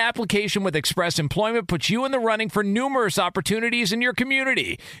 and one application with Express Employment puts you in the running for numerous opportunities in your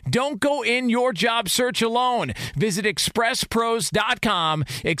community. Don't go in your job search alone. Visit expresspros.com,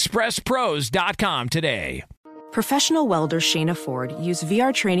 expresspros.com today. Professional welder Shayna Ford used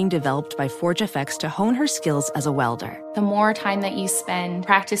VR training developed by ForgeFX to hone her skills as a welder. The more time that you spend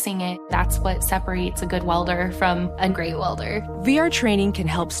practicing it, that's what separates a good welder from a great welder. VR training can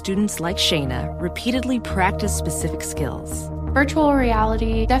help students like Shayna repeatedly practice specific skills. Virtual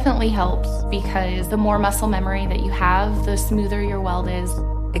reality definitely helps because the more muscle memory that you have, the smoother your weld is.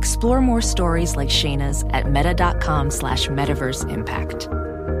 Explore more stories like Shayna's at meta.com/metaverseimpact.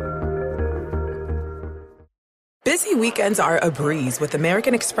 Busy weekends are a breeze with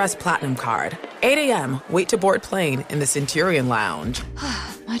American Express Platinum Card. 8 a.m., wait to board plane in the Centurion Lounge.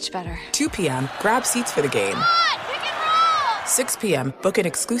 Much better. 2 p.m., grab seats for the game. 6 p.m., book an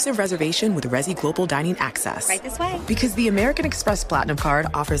exclusive reservation with Resi Global Dining Access. Right this way. Because the American Express Platinum Card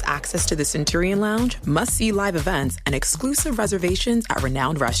offers access to the Centurion Lounge, must-see live events, and exclusive reservations at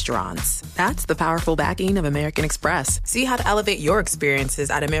renowned restaurants. That's the powerful backing of American Express. See how to elevate your experiences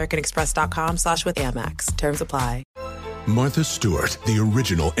at americanexpress.com/withAmex. Terms apply. Martha Stewart, the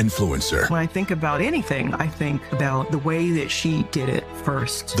original influencer. When I think about anything, I think about the way that she did it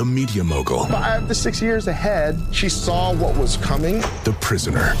first. The media mogul. 5 to 6 years ahead, she saw what was coming. The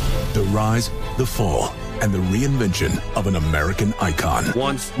prisoner. The rise, the fall, and the reinvention of an American icon.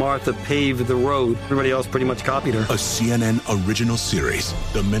 Once Martha paved the road, everybody else pretty much copied her. A CNN original series,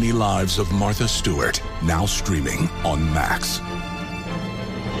 The Many Lives of Martha Stewart, now streaming on Max.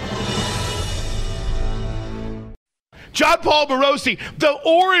 John Paul Morosi, the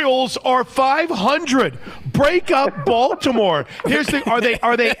Orioles are 500. Break up Baltimore. Here's the are they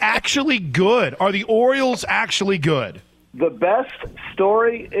actually good? Are the Orioles actually good? The best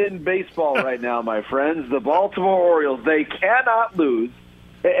story in baseball right now, my friends, the Baltimore Orioles. They cannot lose.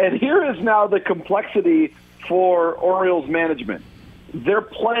 And here is now the complexity for Orioles management. They're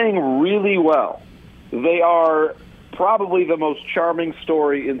playing really well. They are probably the most charming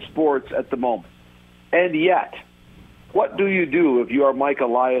story in sports at the moment. And yet, what do you do if you are Mike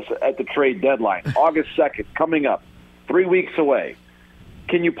Elias at the trade deadline? August 2nd, coming up, 3 weeks away.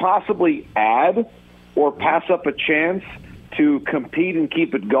 Can you possibly add or pass up a chance to compete and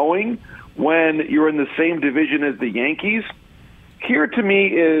keep it going when you're in the same division as the Yankees? Here, to me,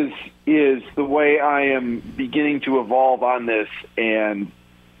 is the way I am beginning to evolve on this and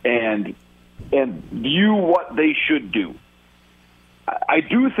view what they should do. I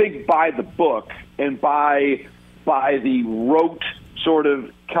do think by the book and by the rote sort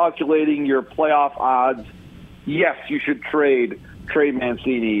of calculating your playoff odds, yes, you should trade Trey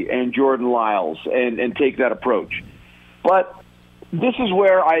Mancini and Jordan Lyles and take that approach. But this is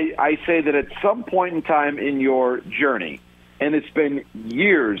where I say that at some point in time in your journey, and it's been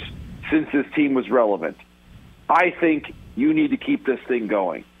years since this team was relevant, I think you need to keep this thing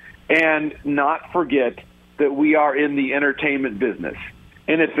going and not forget that we are in the entertainment business.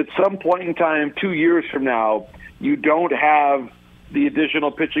 And if at some point in time, 2 years from now, you don't have the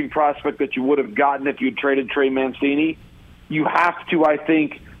additional pitching prospect that you would have gotten if you traded Trey Mancini, you have to, I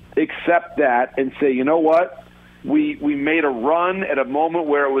think, accept that and say, you know what? We made a run at a moment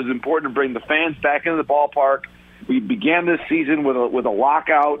where it was important to bring the fans back into the ballpark. We began this season with a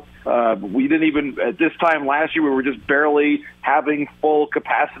lockout. We didn't even, at this time last year, we were just barely having full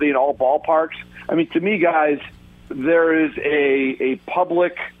capacity in all ballparks. I mean, to me, guys, there is a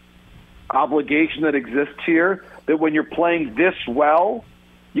public obligation that exists here that when you're playing this well,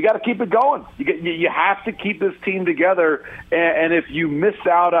 you got to keep it going. You have to keep this team together. And if you miss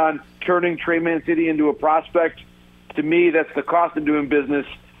out on turning Trey Mancini into a prospect, to me, that's the cost of doing business,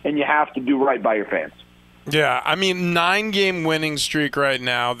 and you have to do right by your fans. Yeah, I mean, 9-game winning streak right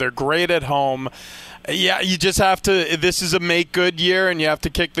now. They're great at home. Yeah, you just have to – this is a make-good year, and you have to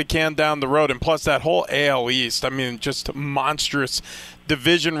kick the can down the road. And plus that whole AL East, I mean, just monstrous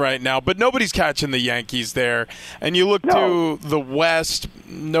division right now. But nobody's catching the Yankees there. And you look to the West,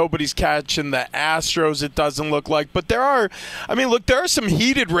 nobody's catching the Astros, it doesn't look like. But there are – I mean, look, there are some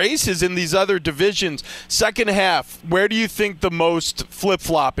heated races in these other divisions. Second half, where do you think the most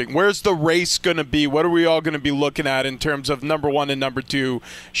flip-flopping? Where's the race going to be? What are we all going to be looking at in terms of number 1 and number 2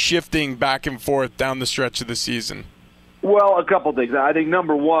 shifting back and forth down the stretch of the season? Well, a couple things. I think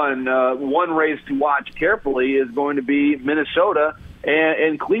number one race to watch carefully is going to be Minnesota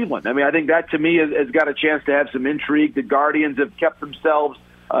and Cleveland. I mean, I think that to me has got a chance to have some intrigue. The Guardians have kept themselves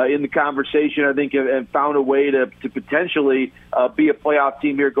in the conversation. I think have found a way to potentially be a playoff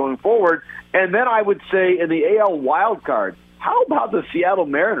team here going forward. And then I would say in the AL wild card, how about the Seattle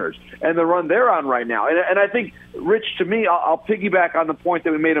Mariners and the run they're on right now? And I think, Rich, to me, I'll piggyback on the point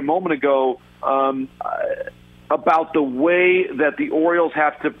that we made a moment ago about the way that the Orioles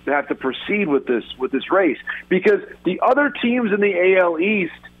have to proceed with this race, because the other teams in the AL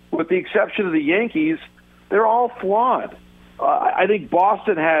East, with the exception of the Yankees, they're all flawed. I think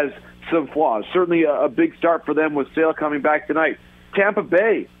Boston has some flaws. Certainly a big start for them with Sale coming back tonight. Tampa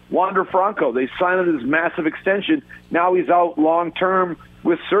Bay, Wander Franco, they signed this massive extension. Now he's out long-term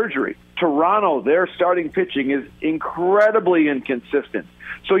with surgery. Toronto, their starting pitching is incredibly inconsistent.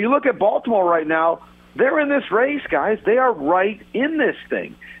 So you look at Baltimore right now, they're in this race, guys. They are right in this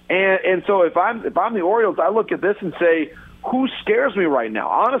thing. And so if I'm the Orioles, I look at this and say, who scares me right now?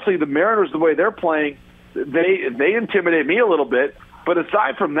 Honestly, the Mariners, the way they're playing, they intimidate me a little bit. But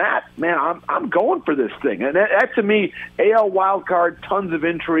aside from that, man, I'm going for this thing. And that to me, AL wild card, tons of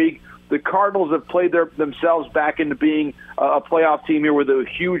intrigue. The Cardinals have played themselves back into being a playoff team here with a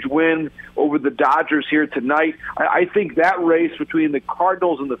huge win over the Dodgers here tonight. I think that race between the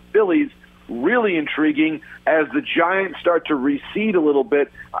Cardinals and the Phillies really intriguing as the Giants start to recede a little bit.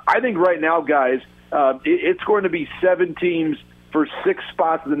 I think right now, guys, it's going to be 7 teams for 6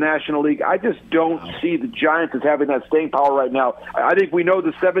 spots in the National League. I just don't see the Giants as having that staying power right now. I think we know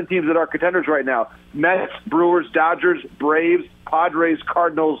the 7 teams that are contenders right now: Mets, Brewers, Dodgers, Braves, Padres,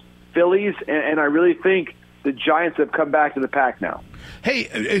 Cardinals, Phillies, and I really think the Giants have come back to the pack now.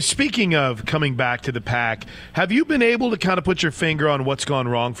 Hey, speaking of coming back to the pack, have you been able to kind of put your finger on what's gone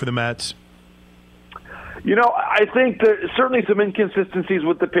wrong for the Mets? You know, I think there's certainly some inconsistencies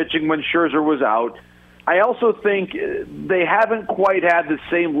with the pitching when Scherzer was out. I also think they haven't quite had the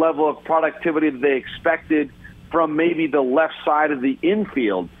same level of productivity that they expected from maybe the left side of the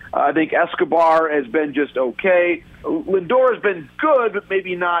infield. I think Escobar has been just okay. Lindor has been good, but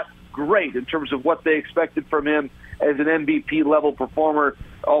maybe not great in terms of what they expected from him. as an MVP-level performer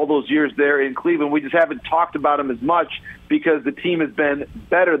all those years there in Cleveland. We just haven't talked about him as much because the team has been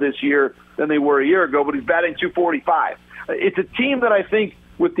better this year than they were a year ago, but he's batting .245. It's a team that I think,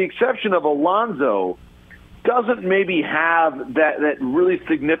 with the exception of Alonso, doesn't maybe have that really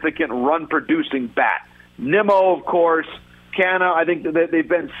significant run-producing bat. Nimmo, of course, Canna, I think that they've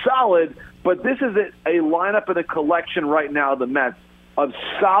been solid, but this is a lineup and a collection right now, the Mets, of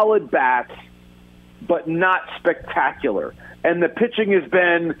solid bats, but not spectacular. And the pitching has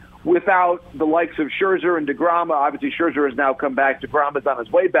been without the likes of Scherzer and DeGrom. Obviously, Scherzer has now come back. DeGrom is on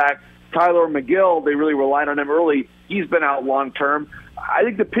his way back. Tyler McGill, they really relied on him early. He's been out long term. I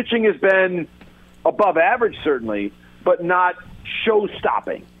think the pitching has been above average, certainly, but not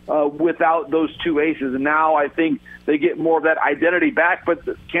show-stopping without those two aces. And now I think they get more of that identity back. But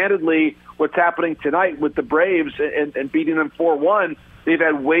candidly, what's happening tonight with the Braves and beating them 4-1, they've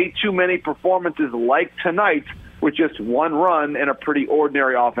had way too many performances like tonight with just one run and a pretty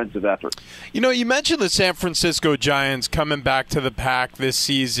ordinary offensive effort. You know, you mentioned the San Francisco Giants coming back to the pack this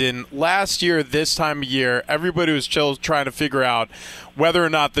season. Last year, this time of year, everybody was still trying to figure out whether or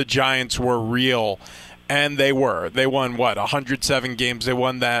not the Giants were real. And they were. They won, 107 games. They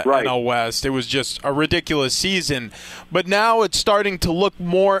won that NL West. It was just a ridiculous season. But now it's starting to look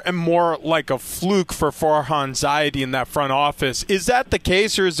more and more like a fluke for Farhan Zaidi in that front office. Is that the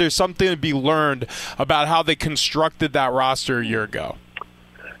case, or is there something to be learned about how they constructed that roster a year ago?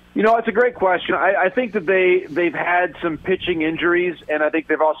 You know, it's a great question. I think that they've had some pitching injuries, and I think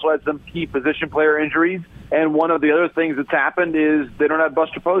they've also had some key position player injuries. And one of the other things that's happened is they don't have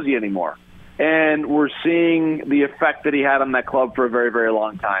Buster Posey anymore. And we're seeing the effect that he had on that club for a very, very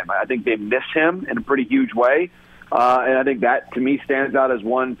long time. I think they miss him in a pretty huge way. And I think that, to me, stands out as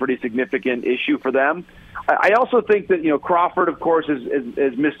one pretty significant issue for them. I also think that, Crawford, of course, has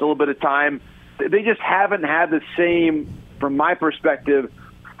missed a little bit of time. They just haven't had the same, from my perspective,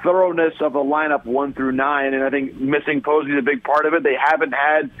 thoroughness of a lineup 1 through 9. And I think missing Posey is a big part of it. They haven't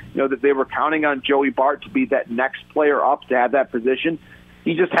had, that they were counting on Joey Bart to be that next player up to have that position.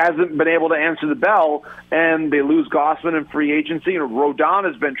 He just hasn't been able to answer the bell, and they lose Gossman in free agency. Rodon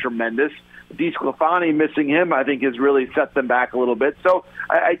has been tremendous. DeSclafani missing him, I think, has really set them back a little bit. So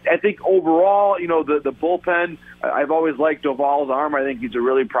I think overall, the bullpen, I've always liked Duvall's arm. I think he's a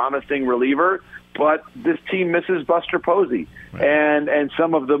really promising reliever. But this team misses Buster Posey. Right. And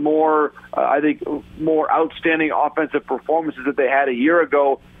some of the more outstanding offensive performances that they had a year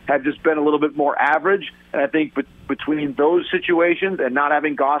ago have just been a little bit more average. And I think between those situations and not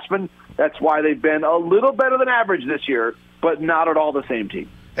having Gossman, that's why they've been a little better than average this year, but not at all the same team.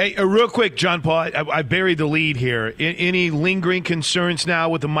 Hey, real quick, John Paul, I buried the lead here. Any lingering concerns now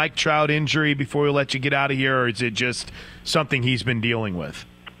with the Mike Trout injury before we let you get out of here, or is it just something he's been dealing with?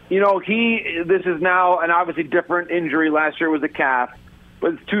 This is now an obviously different injury. Last year was a calf.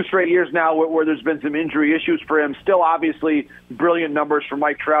 But it's 2 straight years now where there's been some injury issues for him. Still, obviously, brilliant numbers for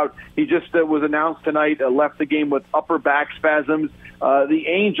Mike Trout. He just was announced tonight, left the game with upper back spasms. The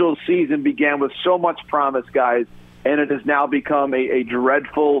Angels' season began with so much promise, guys, and it has now become a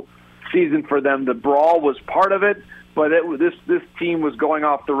dreadful season for them. The brawl was part of it, but this team was going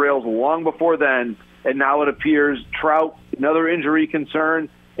off the rails long before then, and now it appears Trout, another injury concern.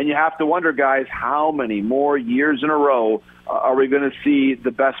 And you have to wonder, guys, how many more years in a row are we going to see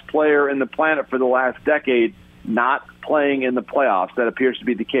the best player in the planet for the last decade not playing in the playoffs? That appears to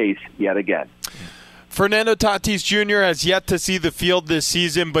be the case yet again. Fernando Tatis Jr. has yet to see the field this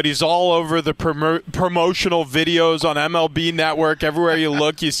season, but he's all over the promotional videos on MLB Network. Everywhere you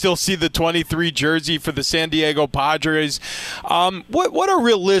look, you still see the 23 jersey for the San Diego Padres. What are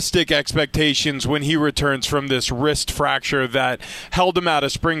realistic expectations when he returns from this wrist fracture that held him out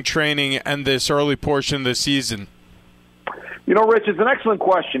of spring training and this early portion of the season? Rich, it's an excellent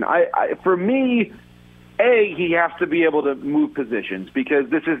question. For me, he has to be able to move positions because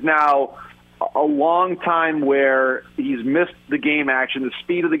this is now a long time where he's missed the game action. The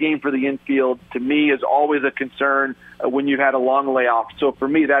speed of the game for the infield, to me, is always a concern when you've had a long layoff. So for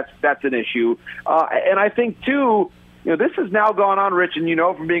me, that's an issue. And I think, too, this has now gone on, Rich, and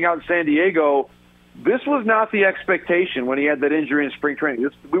from being out in San Diego, this was not the expectation when he had that injury in spring training.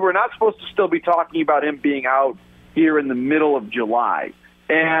 We were not supposed to still be talking about him being out here in the middle of July.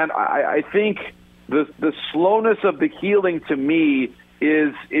 And I think the slowness of the healing, to me,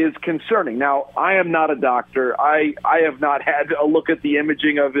 is concerning. Now, I am not a doctor. I have not had a look at the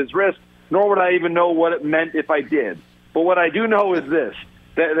imaging of his wrist, nor would I even know what it meant if I did. But what I do know is this,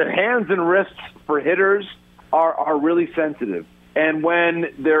 that hands and wrists for hitters are really sensitive. And when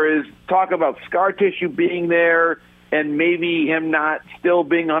there is talk about scar tissue being there and maybe him not still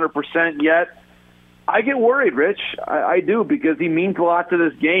being 100% yet, I get worried, Rich. I do, because he means a lot to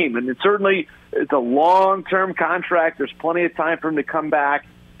this game. And it's a long-term contract. There's plenty of time for him to come back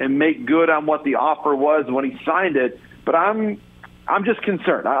and make good on what the offer was when he signed it. But I'm just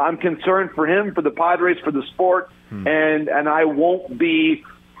concerned. I'm concerned for him, for the Padres, for the sport, and I won't be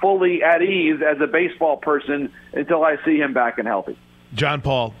fully at ease as a baseball person until I see him back and healthy. John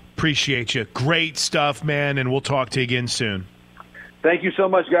Paul, appreciate you. Great stuff, man, and we'll talk to you again soon. Thank you so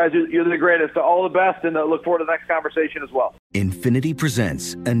much, guys. You're the greatest. All the best, and I look forward to the next conversation as well. Infiniti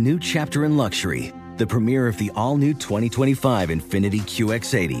presents a new chapter in luxury, the premiere of the all-new 2025 Infiniti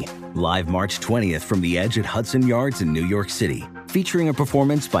QX80, live March 20th from the Edge at Hudson Yards in New York City, featuring a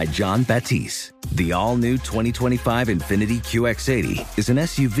performance by John Batiste. The all-new 2025 Infiniti QX80 is an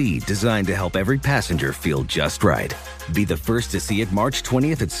SUV designed to help every passenger feel just right. Be the first to see it March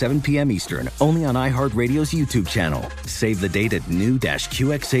 20th at 7 p.m. Eastern, only on iHeartRadio's YouTube channel. Save the date at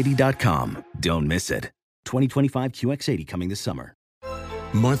new-QX80.com. Don't miss it. 2025 QX80 coming this summer.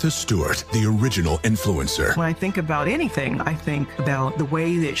 Martha Stewart, the original influencer. When I think about anything, I think about the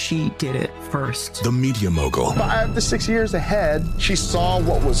way that she did it first. The media mogul. 5 to 6 years ahead, she saw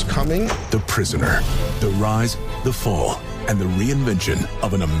what was coming. The prisoner. The rise, the fall, and the reinvention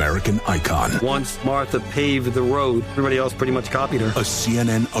of an American icon. Once Martha paved the road, everybody else pretty much copied her. A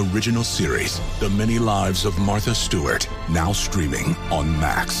CNN original series, The Many Lives of Martha Stewart, now streaming on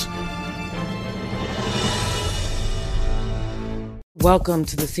Max. Welcome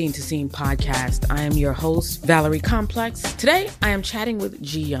to the Scene to Scene podcast. I am your host, Valerie Complex. Today, I am chatting with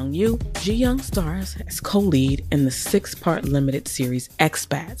Ji Young Yu. Ji Young stars as co-lead in the 6-part limited series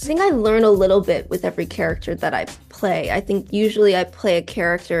Expats. I think I learn a little bit with every character that I play. I think usually I play a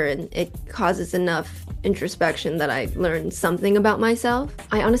character and it causes enough introspection that I learn something about myself.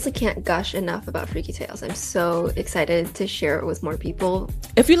 I honestly can't gush enough about Freaky Tales. I'm so excited to share it with more people.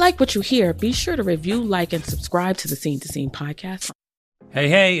 If you like what you hear, be sure to review, like, and subscribe to the Scene to Scene podcast.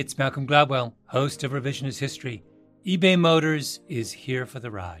 Hey, it's Malcolm Gladwell, host of Revisionist History. eBay Motors is here for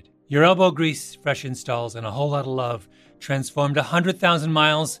the ride. Your elbow grease, fresh installs, and a whole lot of love transformed 100,000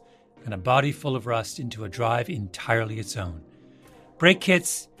 miles and a body full of rust into a drive entirely its own. Brake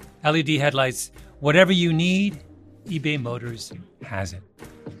kits, LED headlights, whatever you need, eBay Motors has it.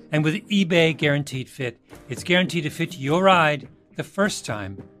 And with eBay Guaranteed Fit, it's guaranteed to fit your ride the first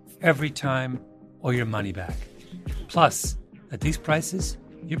time, every time, or your money back. Plus, at these prices,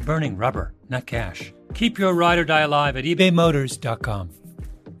 you're burning rubber, not cash. Keep your ride or die alive at ebaymotors.com.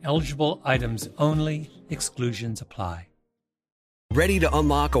 Eligible items only. Exclusions apply. Ready to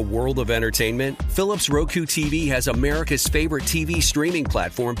unlock a world of entertainment? Philips Roku TV has America's favorite TV streaming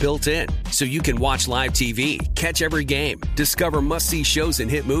platform built in. So you can watch live TV, catch every game, discover must-see shows and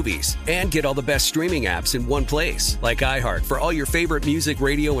hit movies, and get all the best streaming apps in one place. Like iHeart for all your favorite music,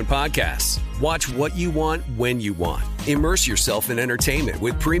 radio, and podcasts. Watch what you want, when you want. Immerse yourself in entertainment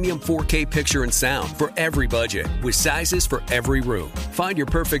with premium 4K picture and sound for every budget, with sizes for every room. Find your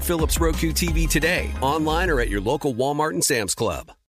perfect Philips Roku TV today, online or at your local Walmart and Sam's Club.